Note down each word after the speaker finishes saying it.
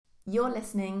You're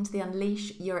listening to the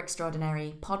Unleash Your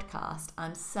Extraordinary podcast.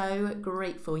 I'm so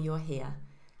grateful you're here.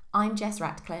 I'm Jess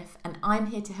Ratcliffe, and I'm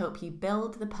here to help you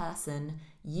build the person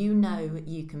you know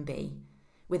you can be.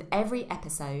 With every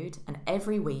episode and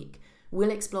every week,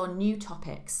 we'll explore new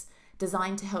topics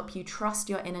designed to help you trust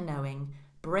your inner knowing,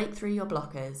 break through your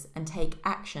blockers, and take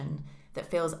action that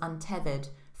feels untethered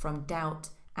from doubt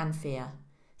and fear,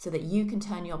 so that you can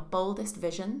turn your boldest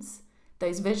visions,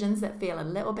 those visions that feel a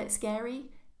little bit scary,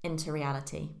 into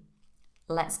reality.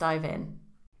 Let's dive in.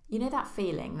 You know that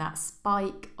feeling, that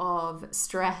spike of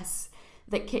stress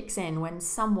that kicks in when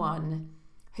someone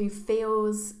who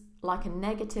feels like a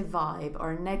negative vibe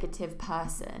or a negative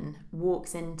person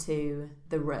walks into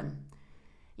the room?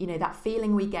 You know, that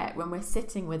feeling we get when we're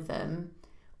sitting with them,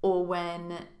 or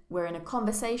when we're in a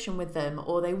conversation with them,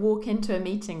 or they walk into a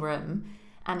meeting room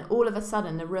and all of a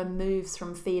sudden the room moves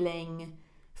from feeling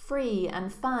free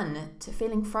and fun to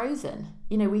feeling frozen.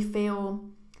 You know, we feel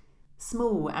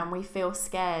small and we feel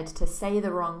scared to say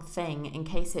the wrong thing in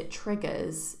case it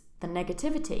triggers the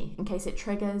negativity, in case it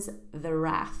triggers the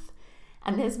wrath.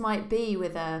 And this might be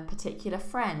with a particular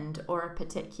friend or a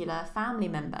particular family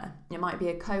member. It might be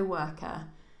a co-worker,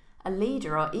 a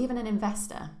leader, or even an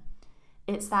investor.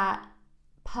 It's that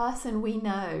person we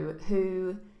know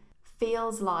who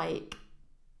feels like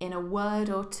in a word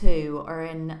or two, or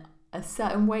in a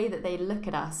certain way that they look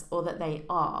at us or that they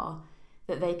are,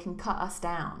 that they can cut us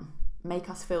down, make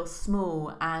us feel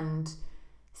small and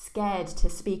scared to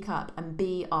speak up and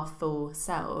be our full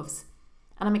selves.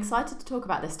 And I'm excited to talk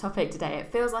about this topic today.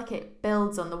 It feels like it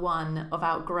builds on the one of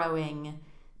outgrowing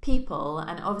people,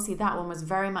 and obviously that one was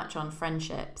very much on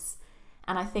friendships.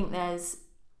 And I think there's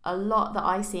a lot that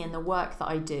I see in the work that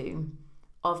I do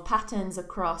of patterns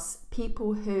across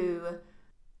people who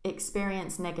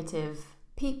experience negative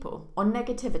people or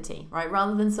negativity, right?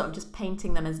 Rather than sort of just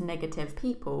painting them as negative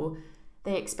people,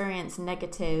 they experience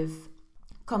negative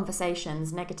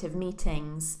conversations, negative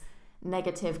meetings,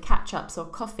 negative catch-ups or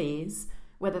coffees,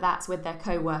 whether that's with their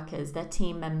co-workers, their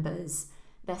team members,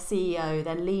 their CEO,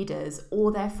 their leaders,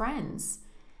 or their friends.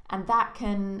 And that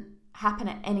can happen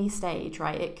at any stage,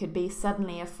 right? It could be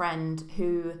suddenly a friend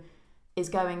who is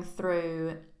going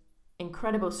through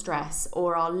incredible stress,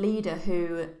 or our leader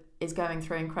who is going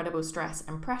through incredible stress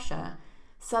and pressure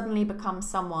suddenly becomes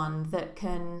someone that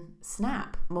can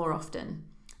snap more often,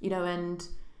 you know, and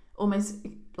almost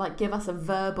like give us a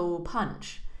verbal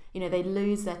punch. You know, they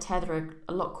lose their tether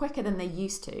a lot quicker than they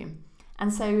used to.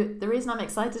 And so the reason I'm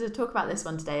excited to talk about this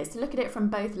one today is to look at it from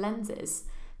both lenses,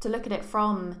 to look at it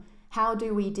from how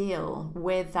do we deal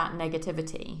with that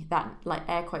negativity, that like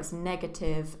air quotes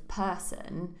negative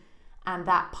person, and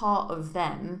that part of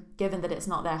them, given that it's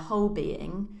not their whole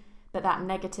being, but that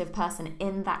negative person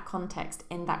in that context,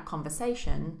 in that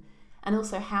conversation. And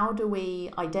also, how do we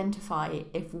identify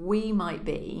if we might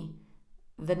be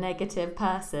the negative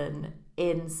person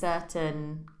in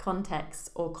certain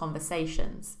contexts or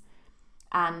conversations?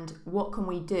 And what can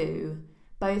we do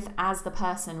both as the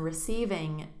person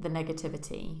receiving the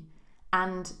negativity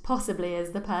and possibly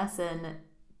as the person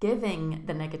giving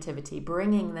the negativity,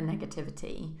 bringing the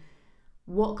negativity?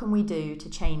 What can we do to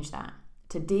change that,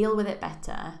 to deal with it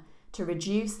better, to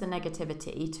reduce the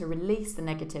negativity, to release the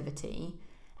negativity,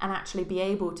 and actually be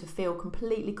able to feel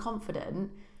completely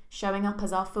confident showing up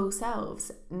as our full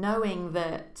selves, knowing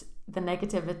that the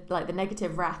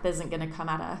negative wrath isn't going to come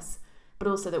at us, but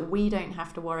also that we don't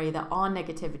have to worry that our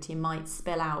negativity might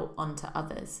spill out onto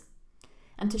others.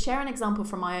 And to share an example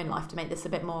from my own life to make this a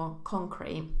bit more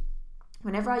concrete,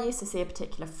 whenever I used to see a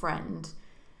particular friend,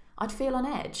 I'd feel on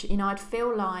edge. You know, I'd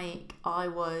feel like I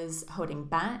was holding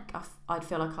back. I'd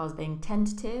feel like I was being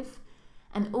tentative,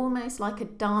 and almost like a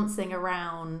dancing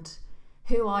around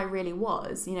who I really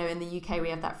was. You know, in the UK,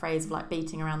 we have that phrase of like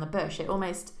beating around the bush. It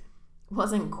almost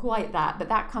wasn't quite that, but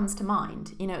that comes to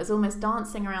mind. You know, it was almost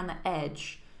dancing around the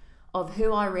edge of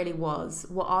who I really was,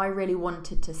 what I really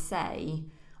wanted to say,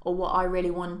 or what I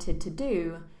really wanted to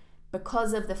do,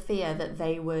 because of the fear that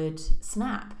they would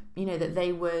snap, you know, that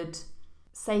they would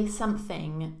say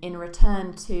something in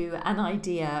return to an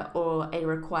idea or a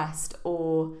request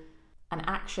or an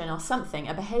action or something,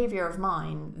 a behavior of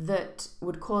mine that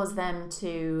would cause them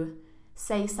to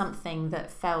say something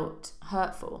that felt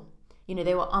hurtful. You know,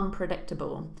 they were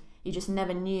unpredictable. You just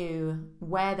never knew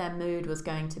where their mood was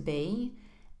going to be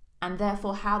and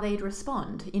therefore how they'd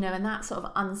respond, you know, and that sort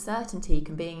of uncertainty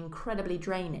can be incredibly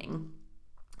draining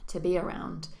to be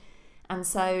around. And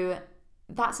so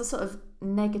that's a sort of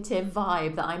negative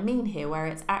vibe that I mean here, where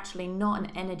it's actually not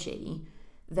an energy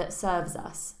that serves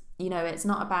us. You know, it's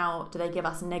not about do they give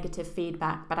us negative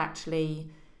feedback, but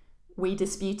actually we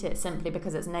dispute it simply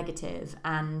because it's negative,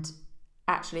 and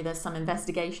actually there's some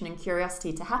investigation and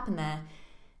curiosity to happen there,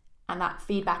 and that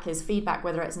feedback is feedback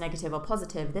whether it's negative or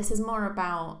positive. This is more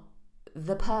about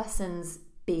the person's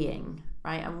being,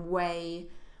 right, and way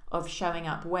of showing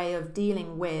up, way of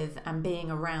dealing with and being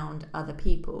around other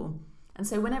people. And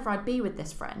so whenever I'd be with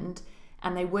this friend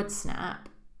and they would snap,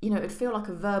 it would feel like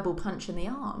a verbal punch in the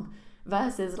arm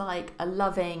versus like a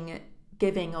loving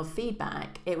giving of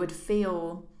feedback. It would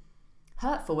feel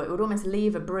hurtful. It would almost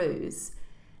leave a bruise.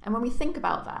 And when we think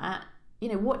about that,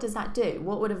 what does that do?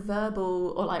 What would a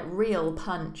verbal or like real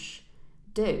punch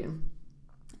do?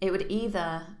 It would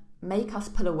either make us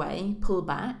pull away, pull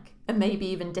back, and maybe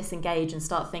even disengage and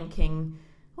start thinking,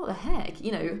 what the heck?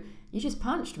 You just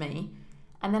punched me.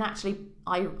 And then actually,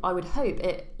 I would hope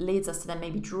it leads us to then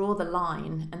maybe draw the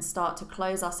line and start to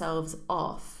close ourselves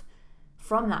off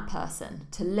from that person,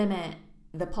 to limit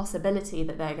the possibility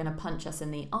that they're going to punch us in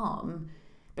the arm,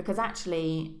 because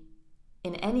actually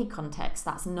in any context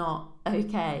that's not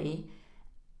okay,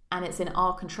 and it's in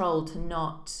our control to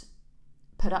not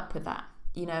put up with that,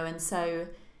 and so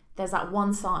there's that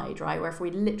one side, right, where if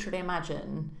we literally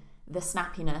imagine the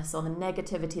snappiness or the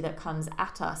negativity that comes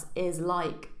at us is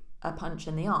like a punch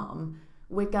in the arm,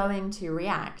 we're going to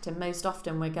react, and most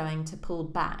often we're going to pull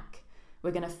back.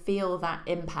 We're going to feel that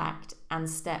impact and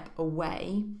step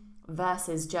away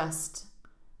versus just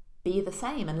be the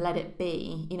same and let it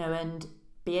be, and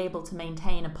be able to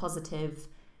maintain a positive,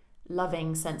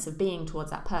 loving sense of being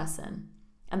towards that person.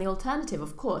 And the alternative,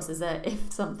 of course, is that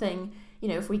if something,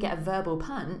 if we get a verbal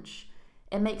punch,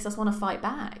 it makes us want to fight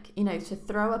back, to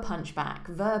throw a punch back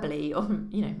verbally or,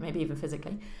 maybe even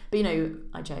physically. But,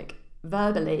 I joke,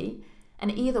 verbally.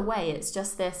 And either way, it's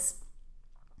just this,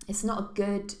 it's not a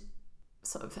good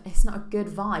it's not a good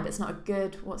vibe. It's not a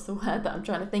good, what's the word that I'm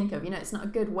trying to think of? It's not a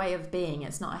good way of being.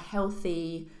 It's not a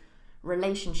healthy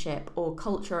relationship or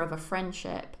culture of a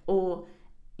friendship, or,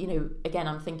 again,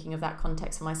 I'm thinking of that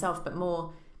context for myself, but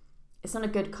more, it's not a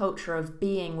good culture of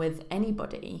being with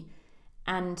anybody.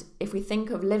 And if we think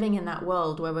of living in that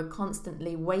world where we're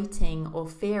constantly waiting or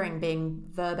fearing being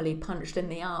verbally punched in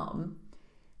the arm,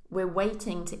 we're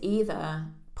waiting to either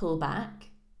pull back,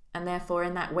 and therefore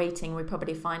in that waiting we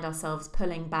probably find ourselves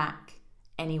pulling back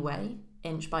anyway,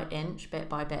 inch by inch, bit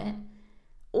by bit,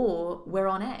 or we're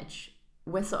on edge.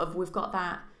 We've got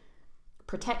that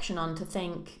protection on to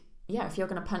think, yeah, if you're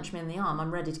going to punch me in the arm,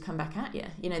 I'm ready to come back at you.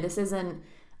 This isn't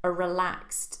a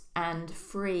relaxed and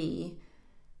free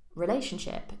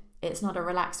relationship. It's not a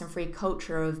relaxed and free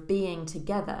culture of being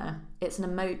together. It's an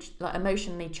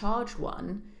emotionally charged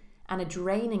one, and a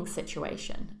draining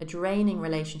situation, a draining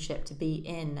relationship to be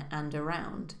in and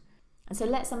around. And so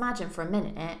let's imagine for a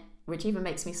minute, which even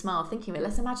makes me smile thinking of it,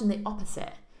 let's imagine the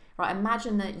opposite, right?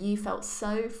 Imagine that you felt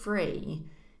so free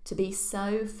to be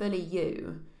so fully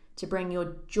you, to bring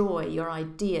your joy, your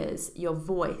ideas, your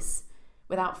voice,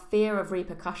 without fear of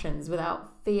repercussions,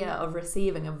 without fear of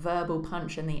receiving a verbal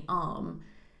punch in the arm.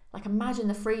 Like, imagine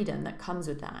the freedom that comes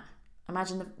with that.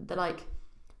 Imagine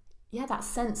that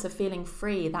sense of feeling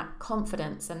free, that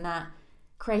confidence and that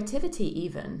creativity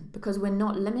even, because we're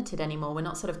not limited anymore. We're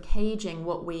not sort of caging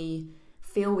what we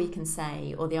feel we can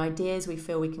say or the ideas we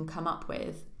feel we can come up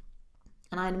with.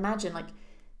 And I imagine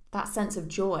that sense of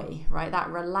joy, right? That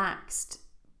relaxed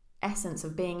essence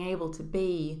of being able to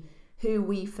be who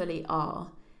we fully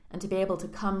are, and to be able to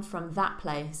come from that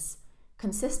place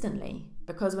consistently,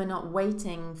 because we're not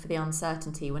waiting for the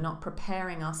uncertainty. We're not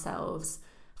preparing ourselves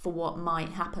for what might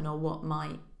happen or what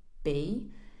might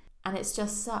be. And it's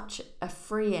just such a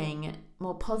freeing,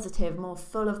 more positive, more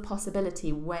full of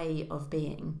possibility way of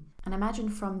being. And imagine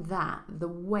from that, the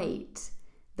weight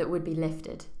that would be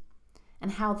lifted,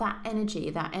 and how that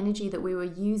energy that we were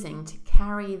using to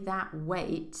carry that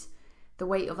weight, the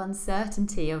weight of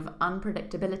uncertainty, of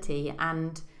unpredictability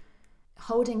and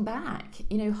holding back,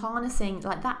 harnessing,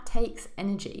 that takes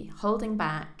energy. Holding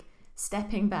back,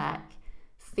 stepping back,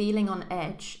 feeling on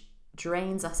edge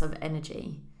drains us of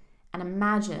energy. And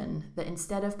imagine that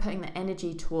instead of putting the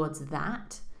energy towards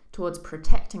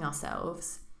protecting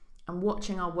ourselves and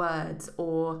watching our words,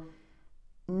 or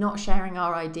not sharing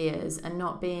our ideas and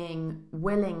not being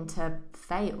willing to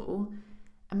fail,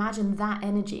 imagine that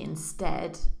energy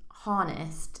instead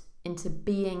harnessed into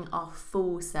being our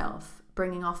full self,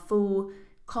 bringing our full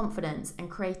confidence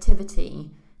and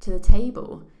creativity to the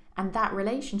table. And that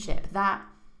relationship, that,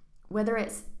 whether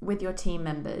it's with your team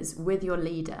members, with your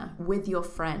leader, with your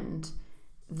friend,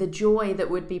 the joy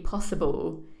that would be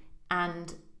possible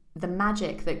and the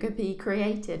magic that could be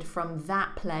created from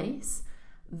that place,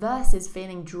 versus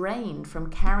feeling drained from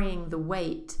carrying the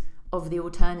weight of the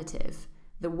alternative,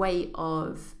 the weight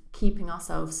of keeping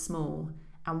ourselves small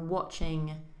and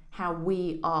watching how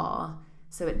we are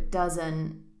so it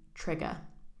doesn't trigger.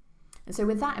 And so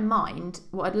with that in mind,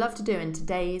 what I'd love to do in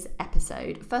today's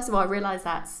episode, first of all, I realise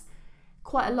that's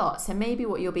quite a lot. So maybe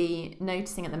what you'll be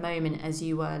noticing at the moment as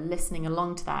you are listening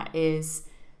along to that is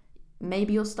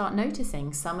maybe you'll start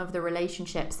noticing some of the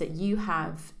relationships that you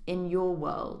have in your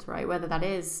world, right? Whether that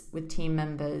is with team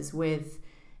members, with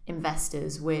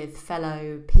investors, with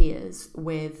fellow peers,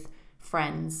 with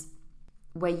friends,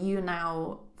 where you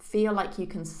now feel like you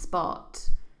can spot,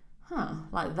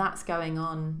 like that's going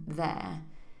on there.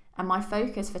 And my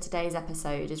focus for today's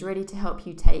episode is really to help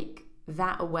you take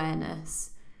that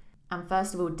awareness and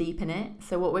first of all deepen it.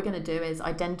 So what we're going to do is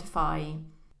identify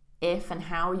if and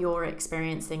how you're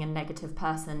experiencing a negative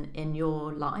person in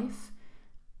your life,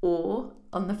 or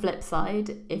on the flip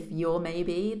side, if you're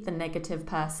maybe the negative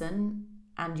person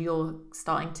and you're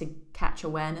starting to catch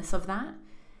awareness of that.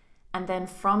 And then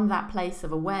from that place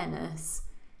of awareness,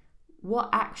 what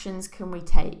actions can we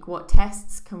take? What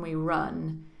tests can we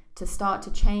run to start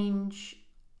to change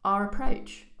our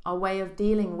approach, our way of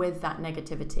dealing with that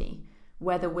negativity,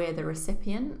 whether we're the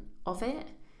recipient of it,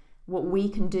 what we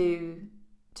can do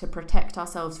to protect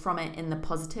ourselves from it in the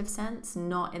positive sense,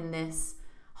 not in this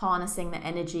harnessing the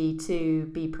energy to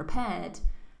be prepared,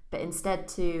 but instead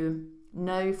to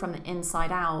know from the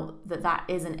inside out that that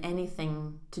isn't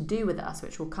anything to do with us,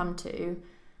 which we'll come to.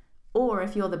 Or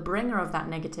if you're the bringer of that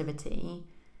negativity,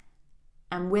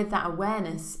 and with that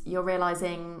awareness, you're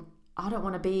realizing, I don't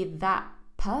want to be that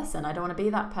person. I don't want to be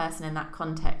that person in that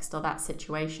context or that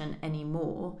situation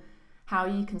anymore. How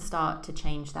you can start to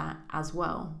change that as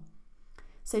well.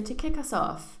 So to kick us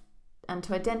off and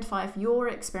to identify if you're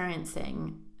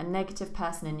experiencing a negative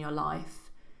person in your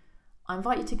life, I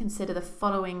invite you to consider the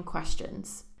following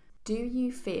questions. Do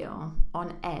you feel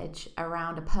on edge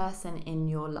around a person in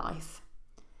your life?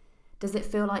 Does it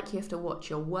feel like you have to watch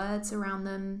your words around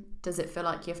them? Does it feel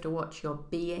like you have to watch your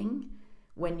being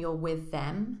when you're with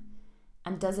them?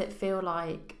 And does it feel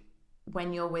like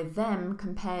when you're with them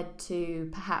compared to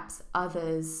perhaps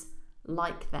others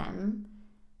like them,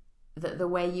 that the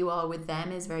way you are with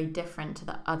them is very different to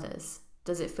the others?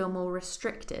 Does it feel more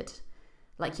restricted?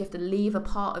 Like you have to leave a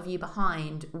part of you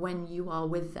behind when you are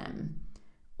with them?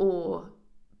 Or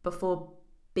before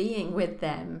being with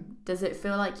them, does it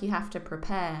feel like you have to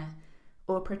prepare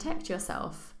or protect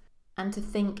yourself and to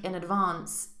think in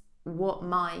advance what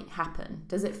might happen?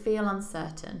 Does it feel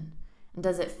uncertain? And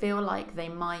does it feel like they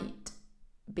might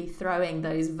be throwing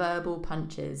those verbal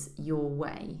punches your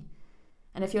way?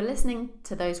 And if you're listening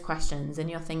to those questions and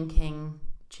you're thinking,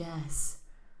 Jess,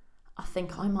 I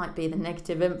think I might be the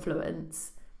negative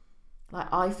influence, like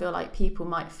I feel like people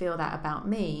might feel that about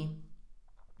me,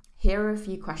 here are a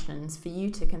few questions for you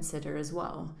to consider as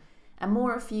well. And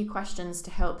more a few questions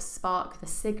to help spark the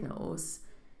signals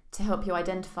to help you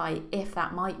identify if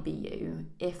that might be you,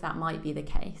 if that might be the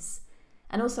case.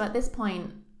 And also at this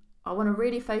point, I want to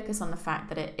really focus on the fact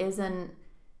that it isn't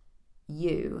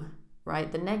you,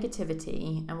 right? The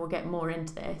negativity, and we'll get more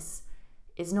into this,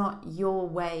 is not your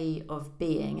way of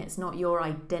being. It's not your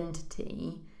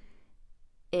identity.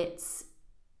 It's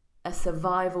a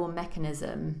survival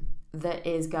mechanism that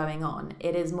is going on.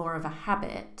 It is more of a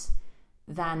habit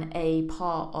than a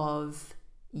part of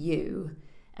you.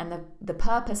 And the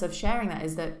purpose of sharing that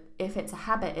is that if it's a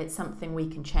habit, it's something we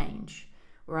can change,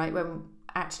 right? When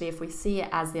actually, if we see it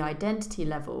as the identity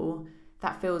level,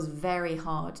 that feels very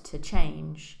hard to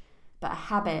change. But a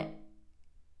habit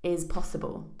is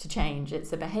possible to change.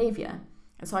 It's a behavior.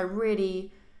 And so I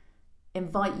really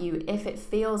invite you, if it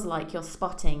feels like you're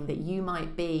spotting that you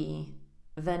might be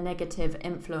the negative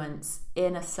influence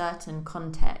in a certain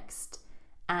context,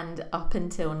 and up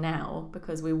until now,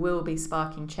 because we will be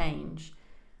sparking change,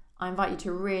 I invite you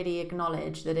to really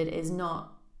acknowledge that it is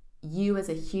not you as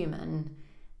a human,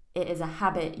 it is a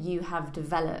habit you have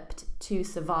developed to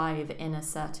survive in a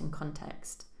certain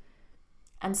context.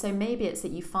 And so maybe it's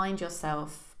that you find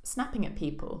yourself snapping at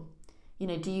people. You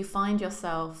know, do you find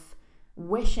yourself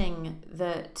wishing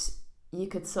that you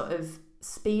could sort of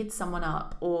speed someone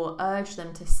up or urge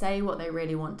them to say what they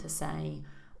really want to say,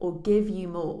 or give you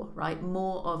more, right?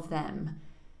 More of them.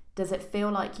 Does it feel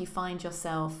like you find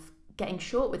yourself getting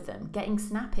short with them, getting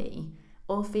snappy,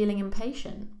 or feeling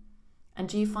impatient? And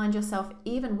do you find yourself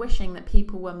even wishing that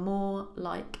people were more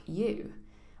like you,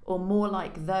 or more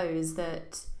like those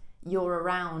that you're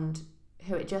around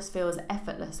who it just feels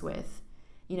effortless with?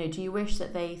 You know, do you wish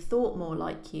that they thought more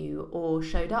like you, or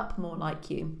showed up more like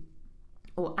you,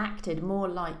 or acted more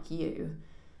like you?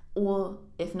 Or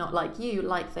if not like you,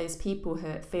 like those people who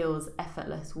it feels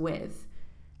effortless with?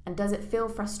 And does it feel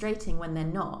frustrating when they're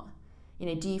not?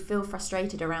 Do you feel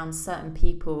frustrated around certain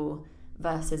people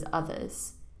versus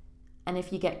others? And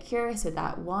if you get curious with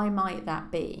that, why might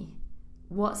that be?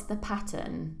 What's the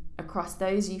pattern across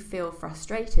those you feel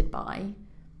frustrated by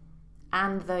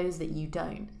and those that you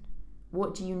don't?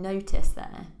 What do you notice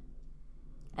there?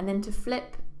 And then to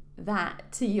flip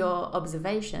that to your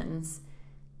observations,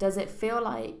 does it feel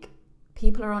like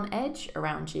people are on edge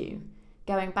around you?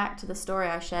 Going back to the story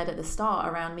I shared at the start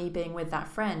around me being with that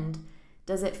friend,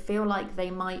 does it feel like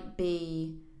they might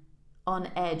be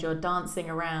on edge or dancing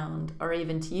around, or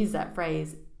even, to use that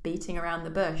phrase, beating around the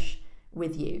bush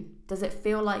with you? Does it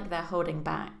feel like they're holding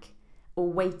back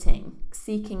or waiting,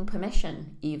 seeking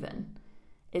permission even?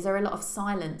 Is there a lot of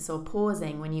silence or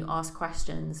pausing when you ask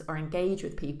questions or engage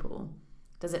with people?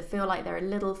 Does it feel like they're a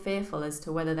little fearful as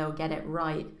to whether they'll get it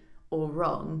right or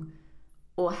wrong,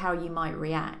 or how you might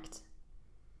react?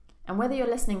 And whether you're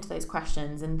listening to those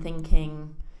questions and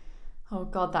thinking, oh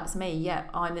God, that's me, yeah,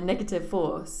 I'm the negative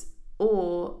force,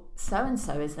 or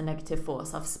so-and-so is the negative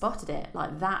force, I've spotted it,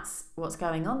 like that's what's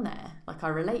going on there, like I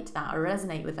relate to that, I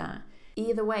resonate with that.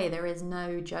 Either way, there is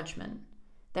no judgment.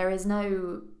 There is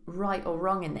no right or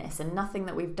wrong in this, and nothing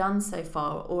that we've done so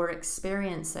far or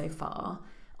experienced so far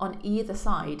on either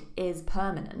side is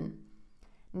permanent.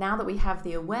 Now that we have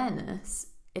the awareness,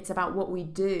 it's about what we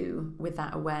do with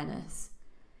that awareness.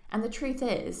 And the truth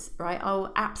is, right,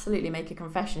 I'll absolutely make a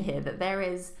confession here that there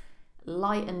is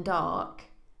light and dark.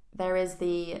 There is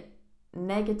the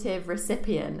negative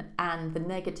recipient and the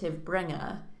negative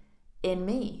bringer in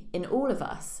me, in all of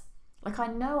us. Like, I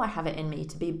know I have it in me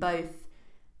to be both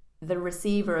the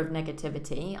receiver of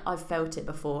negativity. I've felt it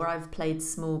before. I've played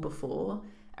small before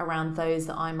around those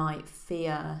that I might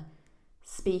fear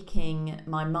speaking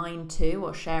my mind to,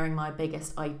 or sharing my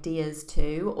biggest ideas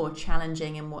to, or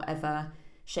challenging in whatever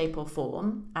shape or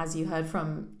form, as you heard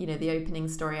from, the opening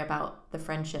story about the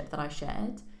friendship that I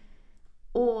shared.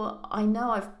 Or I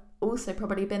know I've also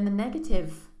probably been the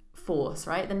negative force,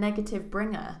 right? The negative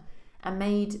bringer, and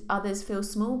made others feel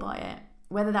small by it.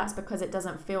 Whether that's because it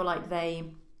doesn't feel like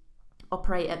they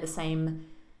operate at the same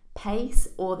pace,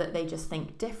 or that they just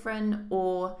think different,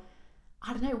 or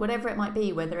I don't know, whatever it might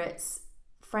be, whether it's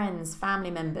friends,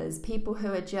 family members, people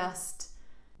who are just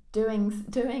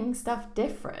doing stuff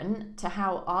different to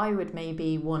how I would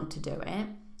maybe want to do it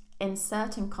in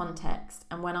certain contexts.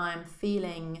 And when I'm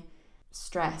feeling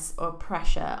stress or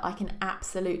pressure, I can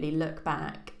absolutely look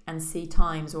back and see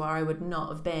times where I would not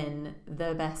have been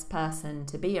the best person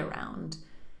to be around.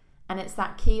 And it's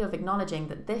that key of acknowledging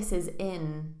that this is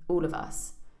in all of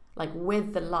us. Like,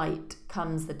 with the light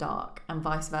comes the dark, and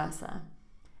vice versa.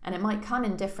 And it might come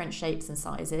in different shapes and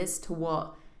sizes to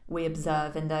what we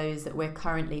observe in those that we're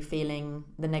currently feeling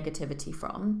the negativity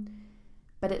from.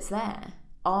 But it's there.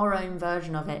 Our own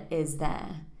version of it is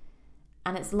there.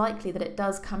 And it's likely that it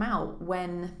does come out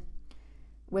when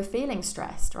we're feeling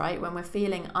stressed, right? When we're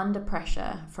feeling under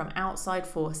pressure from outside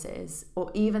forces,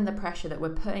 or even the pressure that we're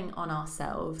putting on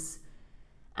ourselves.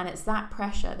 And it's that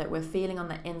pressure that we're feeling on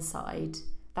the inside,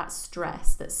 that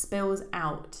stress that spills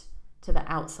out to the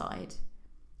outside.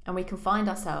 And we can find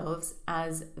ourselves,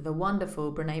 as the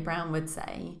wonderful Brené Brown would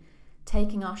say,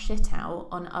 taking our shit out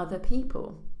on other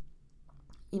people.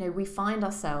 We find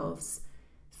ourselves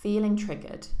feeling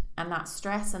triggered, and that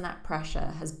stress and that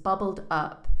pressure has bubbled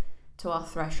up to our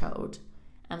threshold.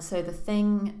 And so the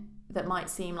thing that might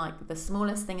seem like the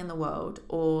smallest thing in the world,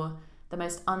 or the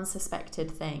most unsuspected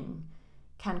thing,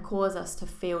 can cause us to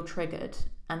feel triggered,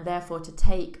 and therefore to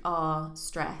take our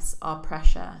stress, our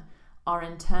pressure, our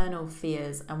internal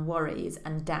fears and worries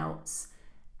and doubts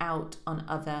out on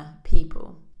other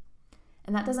people.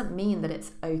 And that doesn't mean that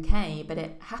it's okay, but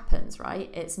it happens, right?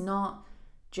 It's not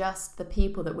just the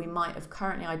people that we might have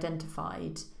currently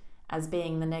identified as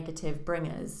being the negative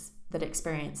bringers that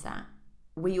experience that.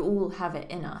 We all have it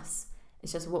in us.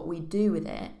 It's just what we do with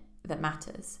it that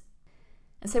matters.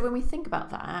 And so when we think about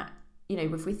that,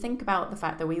 if we think about the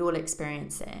fact that we all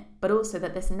experience it, but also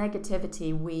that this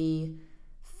negativity we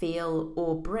feel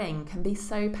or bring can be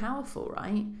so powerful,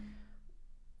 right?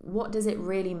 What does it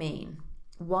really mean?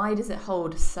 Why does it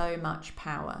hold so much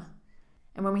power?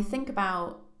 And when we think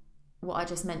about what I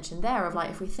just mentioned there, of like,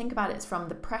 if we think about it from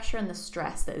the pressure and the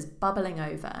stress that is bubbling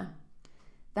over,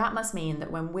 that must mean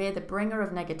that when we're the bringer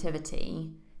of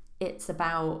negativity, it's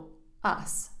about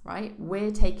us, right?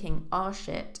 We're taking our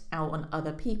shit out on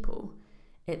other people.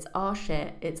 It's our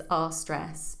shit, it's our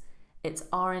stress, it's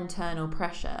our internal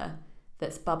pressure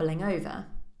that's bubbling over.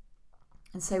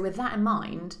 And so with that in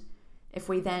mind, if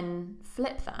we then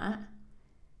flip that,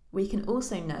 we can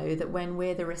also know that when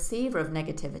we're the receiver of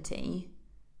negativity,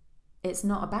 it's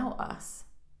not about us.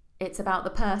 It's about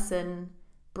the person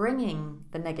bringing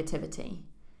the negativity.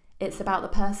 It's about the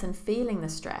person feeling the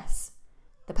stress,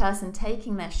 the person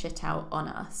taking their shit out on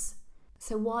us.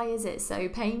 So why is it so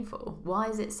painful? Why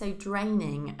is it so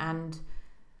draining and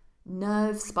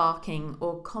nerve sparking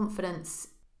or confidence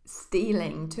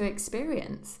stealing to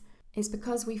experience? It's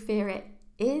because we fear it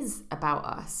is about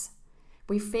us.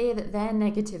 We fear that their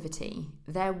negativity,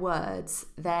 their words,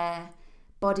 their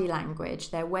body language,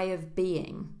 their way of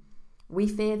being, we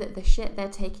fear that the shit they're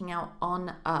taking out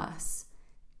on us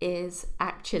is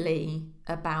actually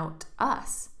about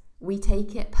us. We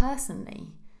take it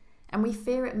personally and we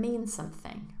fear it means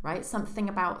something, right? Something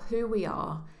about who we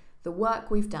are, the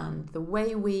work we've done, the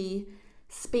way we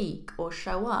speak or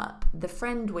show up, the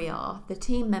friend we are, the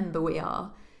team member we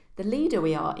are, the leader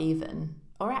we are even,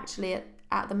 or actually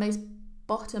at the most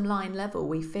bottom line level,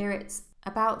 we fear it's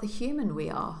about the human we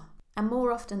are. And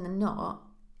more often than not,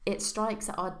 it strikes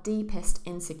at our deepest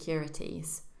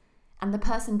insecurities. And the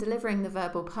person delivering the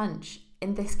verbal punch,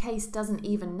 in this case, doesn't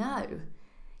even know.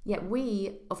 Yet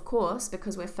we, of course,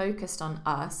 because we're focused on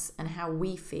us and how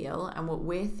we feel and what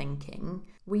we're thinking,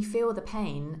 we feel the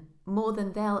pain more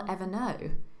than they'll ever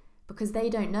know, because they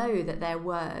don't know that their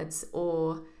words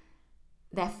or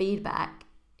their feedback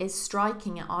is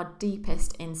striking at our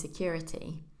deepest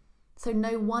insecurity. So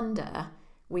no wonder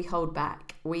we hold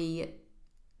back. We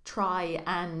try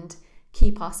and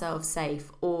keep ourselves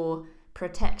safe or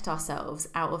protect ourselves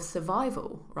out of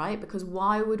survival, right? Because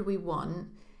why would we want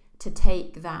to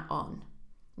take that on?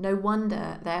 No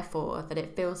wonder, therefore, that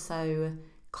it feels so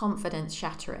confidence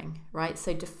shattering, right?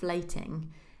 So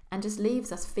deflating, and just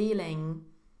leaves us feeling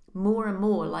more and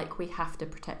more like we have to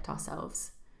protect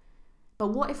ourselves. But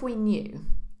what if we knew?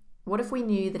 What if we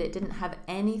knew that it didn't have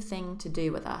anything to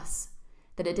do with us?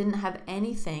 That it didn't have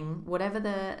anything, whatever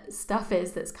the stuff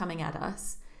is that's coming at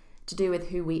us, to do with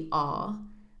who we are,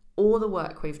 or the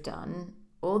work we've done,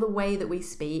 or the way that we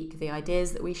speak, the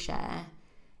ideas that we share.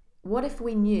 What if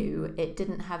we knew it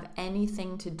didn't have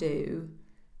anything to do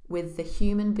with the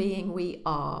human being we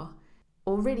are,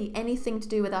 or really anything to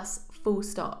do with us, full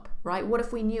stop, right? What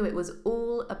if we knew it was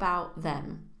all about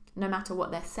them? No matter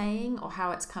what they're saying or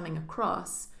how it's coming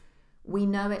across, we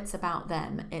know it's about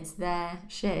them. It's their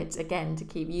shit, again, to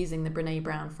keep using the Brené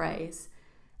Brown phrase.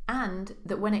 And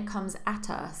that when it comes at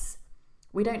us,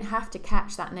 we don't have to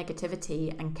catch that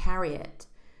negativity and carry it.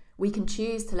 We can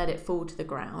choose to let it fall to the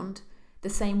ground, the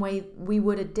same way we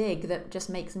would a dig that just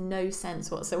makes no sense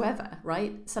whatsoever,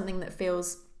 right? Something that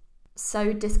feels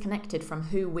so disconnected from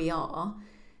who we are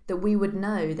that we would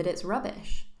know that it's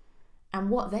rubbish. And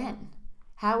what then?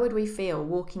 How would we feel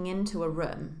walking into a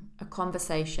room, a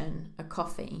conversation, a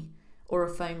coffee, or a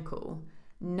phone call,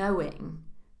 knowing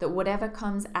that whatever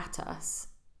comes at us,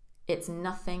 it's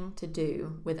nothing to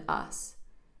do with us?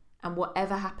 And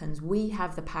whatever happens, we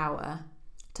have the power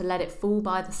to let it fall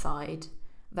by the side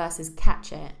versus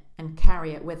catch it and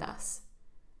carry it with us.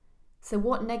 So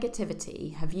what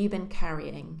negativity have you been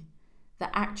carrying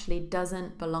that actually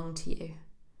doesn't belong to you?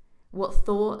 What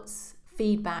thoughts,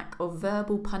 feedback, or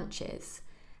verbal punches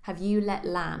have you let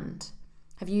land?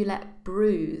 Have you let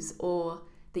bruise, or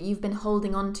that you've been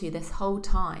holding on to this whole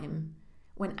time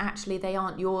when actually they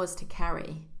aren't yours to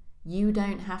carry? You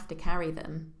don't have to carry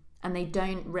them, and they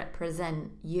don't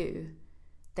represent you.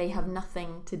 They have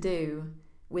nothing to do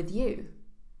with you.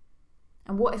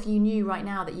 And what if you knew right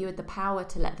now that you had the power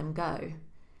to let them go,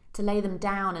 to lay them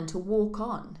down and to walk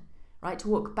on, right? To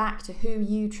walk back to who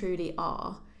you truly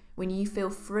are when you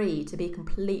feel free to be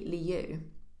completely you.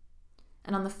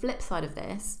 And on the flip side of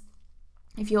this,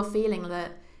 if you're feeling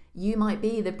that you might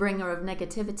be the bringer of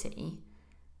negativity,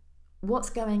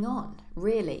 what's going on,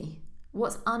 really?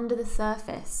 What's under the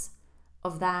surface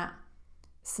of that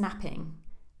snapping,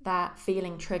 that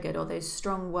feeling triggered, or those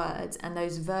strong words and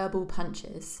those verbal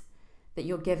punches that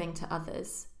you're giving to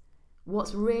others?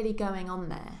 What's really going on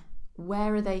there?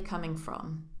 Where are they coming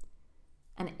from?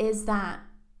 And is that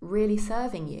really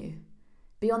serving you?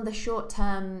 Beyond the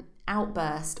short-term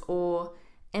outburst or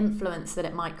influence that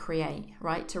it might create,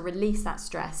 right? To release that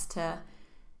stress, to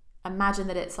imagine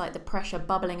that it's like the pressure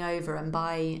bubbling over, and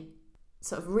by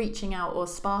sort of reaching out or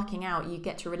sparking out, you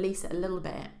get to release it a little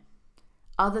bit.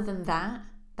 Other than that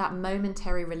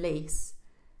momentary release,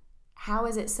 how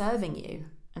is it serving you?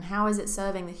 And how is it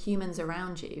serving the humans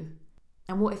around you?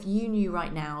 And what if you knew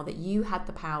right now that you had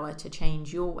the power to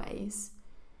change your ways,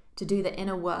 to do the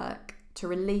inner work, to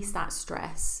release that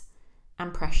stress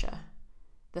and pressure,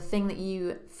 the thing that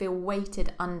you feel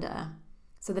weighted under,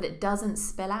 so that it doesn't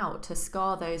spill out to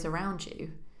scar those around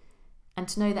you? And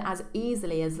to know that as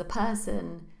easily as the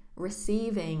person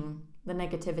receiving the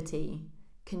negativity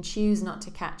can choose not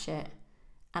to catch it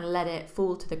and let it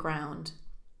fall to the ground,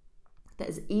 that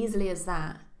as easily as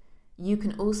that, you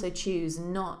can also choose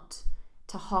not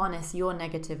to harness your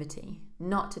negativity,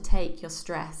 not to take your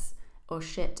stress or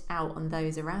shit out on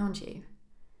those around you.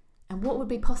 And what would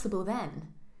be possible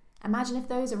then? Imagine if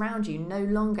those around you no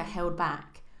longer held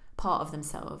back part of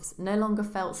themselves, no longer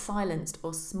felt silenced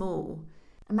or small.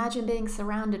 Imagine being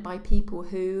surrounded by people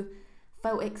who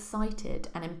felt excited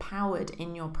and empowered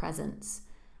in your presence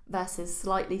versus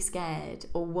slightly scared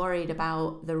or worried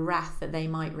about the wrath that they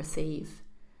might receive.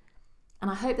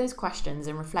 And I hope those questions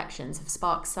and reflections have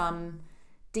sparked some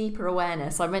deeper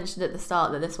awareness. I mentioned at the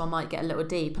start that this one might get a little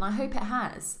deep, and I hope it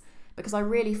has, because I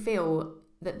really feel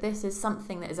that this is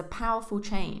something that is a powerful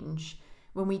change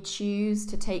when we choose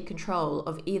to take control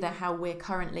of either how we're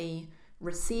currently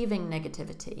receiving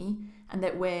negativity and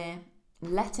that we're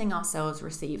letting ourselves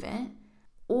receive it,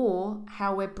 or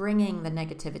how we're bringing the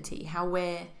negativity, how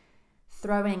we're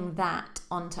throwing that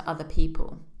onto other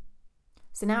people.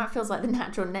 So now it feels like the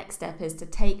natural next step is to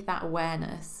take that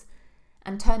awareness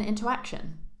and turn it into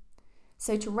action.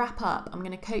 So to wrap up, I'm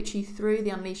going to coach you through the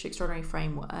Unleash Your Extraordinary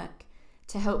framework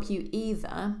to help you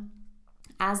either,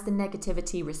 as the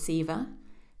negativity receiver,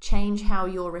 change how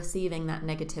you're receiving that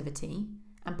negativity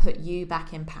and put you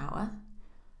back in power,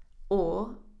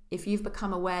 or if you've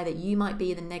become aware that you might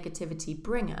be the negativity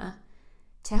bringer,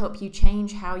 to help you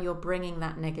change how you're bringing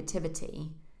that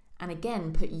negativity and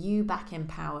again put you back in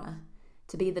power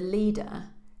to be the leader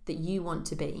that you want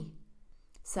to be.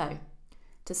 So,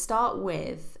 to start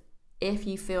with, if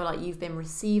you feel like you've been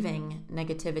receiving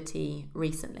negativity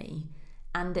recently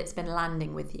and it's been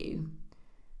landing with you,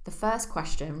 the first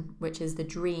question, which is the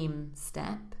dream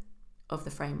step of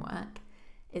the framework,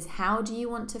 is how do you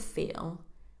want to feel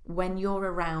when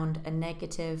you're around a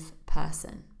negative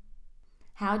person?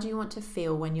 How do you want to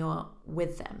feel when you're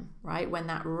with them, right? When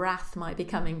that wrath might be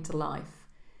coming to life.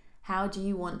 How do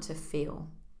you want to feel?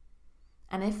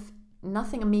 And if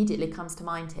nothing immediately comes to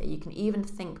mind here, you can even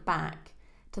think back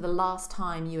to the last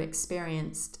time you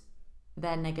experienced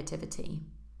their negativity.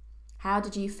 How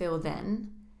did you feel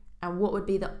then? And what would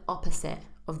be the opposite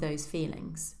of those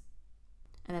feelings?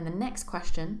 And then the next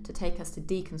question to take us to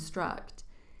deconstruct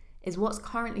is what's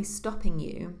currently stopping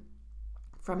you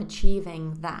from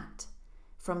achieving that,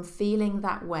 from feeling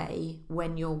that way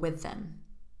when you're with them?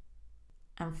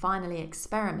 And finally,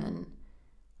 experiment.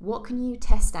 What can you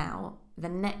test out the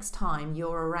next time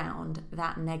you're around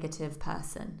that negative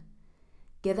person?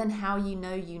 Given how you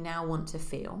know you now want to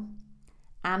feel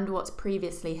and what's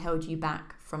previously held you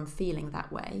back from feeling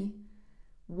that way,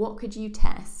 what could you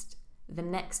test the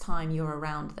next time you're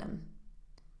around them?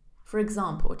 For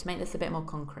example, to make this a bit more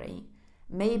concrete,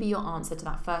 maybe your answer to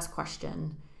that first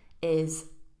question is,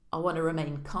 I want to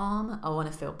remain calm, I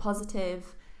want to feel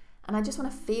positive, and I just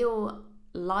want to feel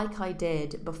like I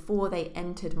did before they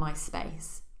entered my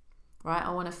space, right?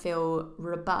 I want to feel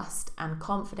robust and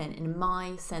confident in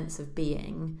my sense of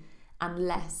being and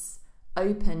less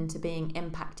open to being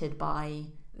impacted by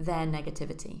their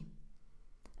negativity.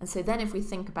 And so then if we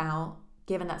think about,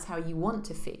 given that's how you want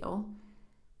to feel,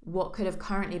 what could have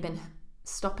currently been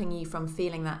stopping you from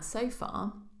feeling that so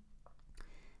far?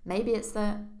 Maybe it's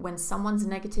that when someone's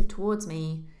negative towards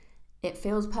me, it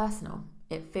feels personal.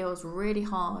 It feels really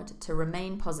hard to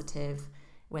remain positive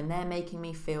when they're making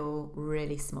me feel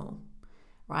really small,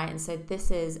 right? And so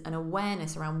this is an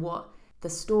awareness around what the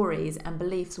stories and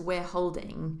beliefs we're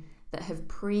holding that have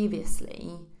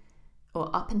previously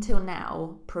or up until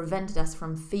now prevented us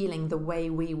from feeling the way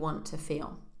we want to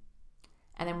feel.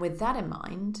 And then with that in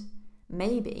mind,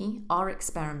 maybe our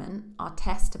experiment, our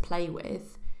test to play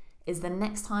with, is the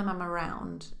next time I'm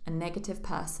around a negative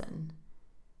person,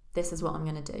 this is what I'm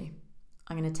going to do.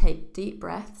 I'm going to take deep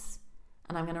breaths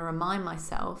and I'm going to remind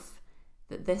myself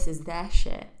that this is their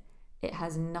shit. It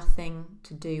has nothing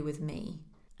to do with me.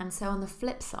 And so on the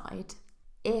flip side,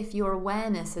 if your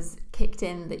awareness has kicked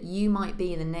in that you might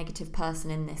be the negative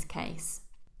person in this case,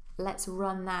 let's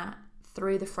run that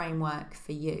through the framework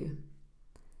for you.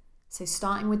 So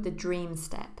starting with the dream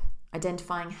step,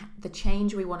 identifying the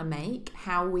change we want to make,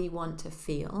 how we want to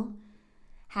feel.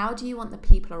 How do you want the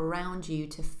people around you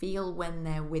to feel when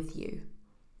they're with you?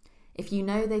 If you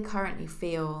know they currently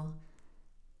feel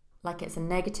like it's a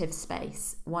negative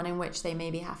space, one in which they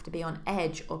maybe have to be on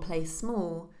edge or play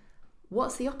small,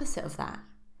 what's the opposite of that?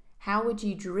 How would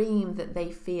you dream that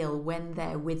they feel when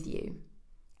they're with you?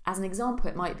 As an example,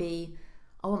 it might be,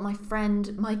 I want my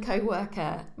friend, my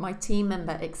co-worker, my team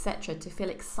member, etc. to feel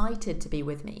excited to be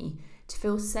with me, to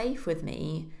feel safe with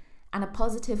me, and a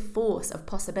positive force of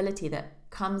possibility that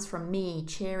comes from me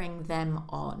cheering them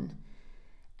on.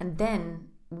 And then,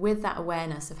 with that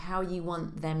awareness of how you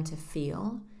want them to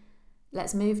feel,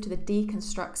 let's move to the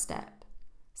deconstruct step.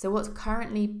 So what's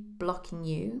currently blocking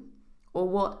you, or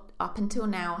what up until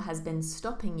now has been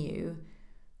stopping you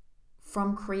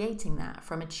from creating that,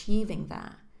 from achieving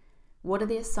that? What are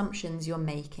the assumptions you're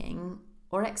making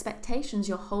or expectations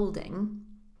you're holding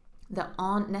that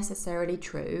aren't necessarily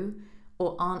true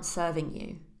or aren't serving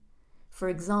you? For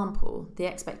example, the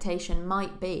expectation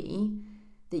might be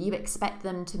that you expect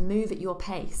them to move at your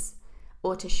pace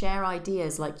or to share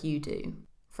ideas like you do.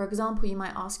 For example, you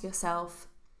might ask yourself,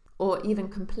 or even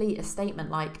complete a statement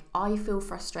like, I feel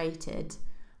frustrated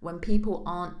when people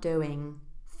aren't doing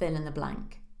fill in the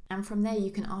blank. And from there,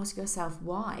 you can ask yourself,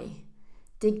 why?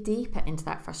 Dig deeper into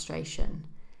that frustration.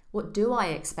 What do I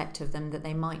expect of them that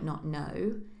they might not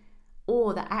know?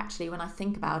 Or that actually, when I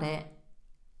think about it,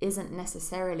 isn't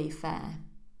necessarily fair.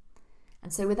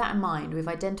 And so with that in mind, we've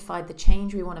identified the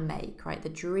change we want to make, right? The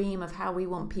dream of how we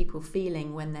want people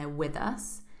feeling when they're with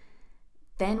us.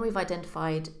 Then we've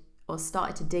identified or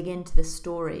started to dig into the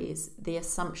stories, the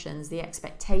assumptions, the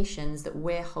expectations that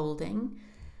we're holding,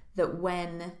 that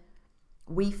when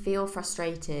we feel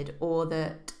frustrated or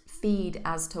that feed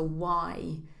as to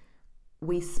why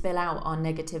we spill out our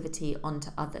negativity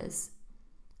onto others.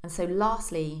 And so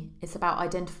lastly, it's about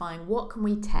identifying what can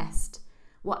we test,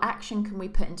 what action can we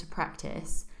put into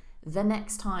practice the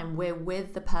next time we're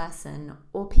with the person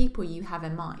or people you have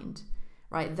in mind,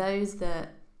 right? Those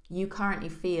that you currently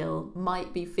feel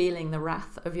might be feeling the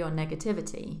wrath of your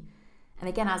negativity. And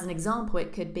again, as an example,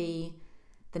 it could be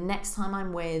the next time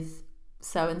I'm with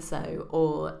so-and-so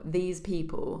or these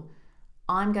people,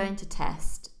 I'm going to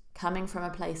test coming from a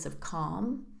place of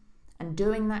calm and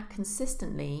doing that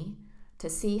consistently to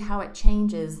see how it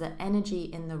changes the energy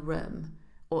in the room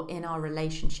or in our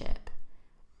relationship.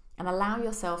 And allow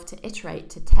yourself to iterate,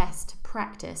 to test, to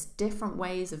practice different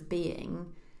ways of being,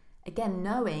 again,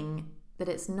 knowing that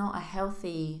it's not a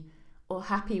healthy or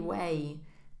happy way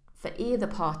for either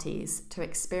parties to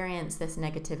experience this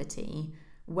negativity,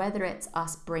 whether it's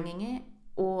us bringing it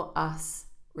or us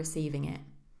receiving it.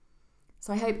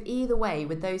 So I hope either way,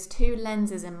 with those two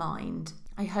lenses in mind,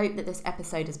 I hope that this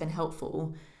episode has been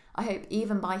helpful. I hope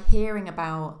even by hearing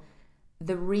about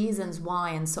the reasons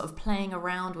why and sort of playing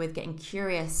around with getting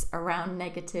curious around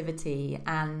negativity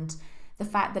and the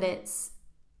fact that it's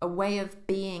a way of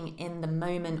being in the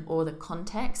moment or the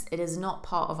context, it is not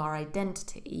part of our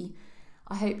identity.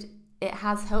 I hope it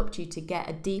has helped you to get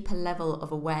a deeper level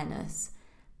of awareness,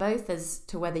 both as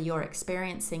to whether you're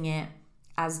experiencing it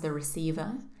as the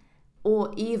receiver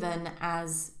or even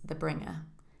as the bringer.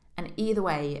 And either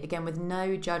way, again, with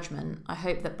no judgment, I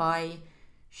hope that by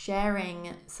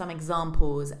sharing some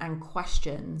examples and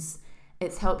questions,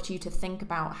 it's helped you to think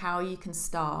about how you can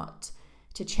start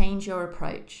to change your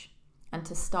approach and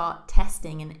to start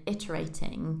testing and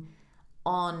iterating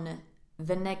on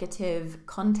the negative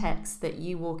context that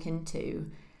you walk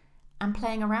into and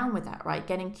playing around with that, right?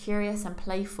 Getting curious and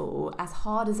playful, as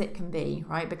hard as it can be,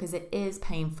 right? Because it is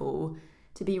painful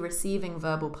to be receiving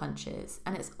verbal punches.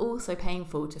 And it's also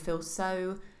painful to feel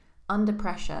so under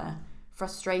pressure,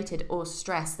 frustrated or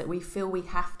stressed that we feel we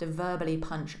have to verbally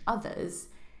punch others.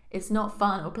 It's not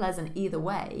fun or pleasant either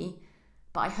way.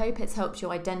 But I hope it's helped you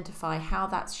identify how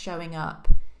that's showing up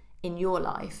in your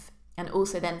life and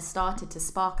also then started to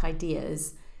spark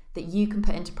ideas that you can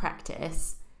put into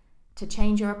practice to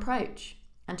change your approach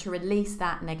and to release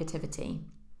that negativity.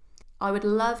 I would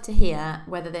love to hear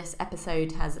whether this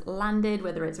episode has landed,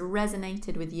 whether it's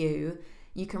resonated with you.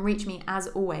 You can reach me as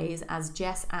always as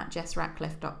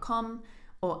jess@jessratcliffe.com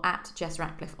or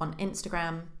 @jessratcliffe on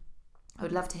Instagram. I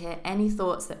would love to hear any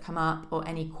thoughts that come up or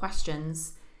any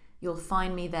questions. You'll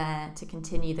find me there to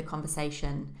continue the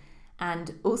conversation.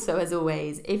 And also, as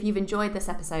always, if you've enjoyed this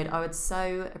episode, I would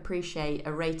so appreciate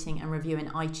a rating and review in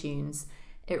iTunes.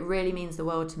 It really means the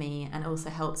world to me and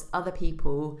also helps other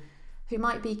people who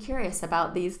might be curious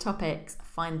about these topics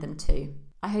find them too.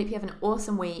 I hope you have an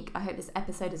awesome week. I hope this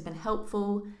episode has been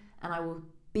helpful and I will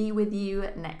be with you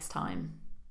next time.